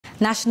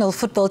National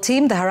football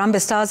team, the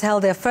Harambee Stars,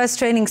 held their first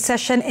training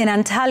session in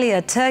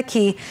Antalya,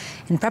 Turkey,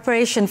 in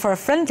preparation for a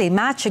friendly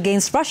match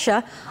against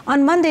Russia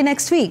on Monday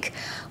next week.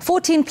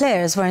 14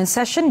 players were in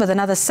session, with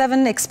another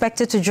 7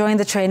 expected to join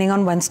the training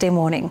on Wednesday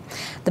morning.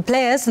 The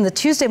players in the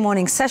Tuesday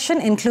morning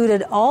session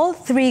included all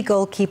 3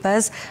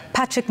 goalkeepers,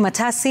 Patrick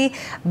Matassi,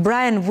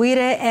 Brian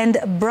Wire and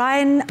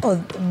Brian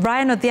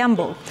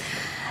Odhiambo.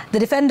 The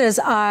defenders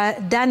are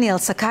Daniel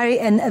Sakari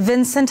and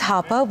Vincent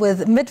Harper,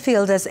 with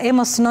midfielders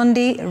Amos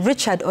Nondi,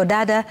 Richard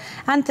Odada,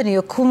 Anthony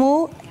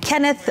Okumu,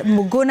 Kenneth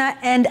Muguna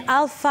and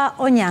Alpha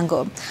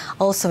Onyango.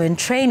 Also in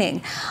training,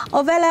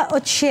 Ovela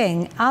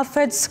Ochieng,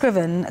 Alfred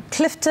Scriven,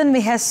 Clifton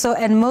Miheso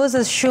and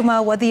Moses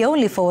Shuma were the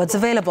only forwards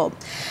available.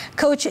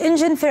 Coach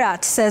Injin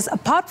Firat says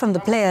apart from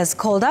the players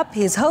called up,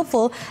 he is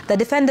hopeful that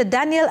defender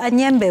Daniel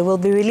Anyembe will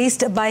be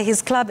released by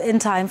his club in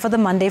time for the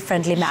Monday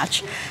friendly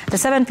match. The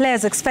 7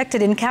 players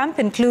expected in camp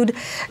include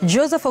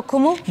Joseph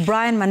Okumu,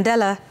 Brian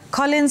Mandela,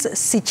 Collins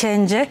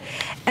Sichenje,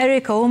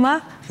 Eric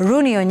Ouma,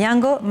 Rooney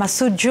Onyango,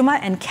 Masood Juma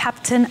and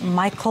Captain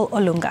Michael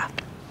Olunga.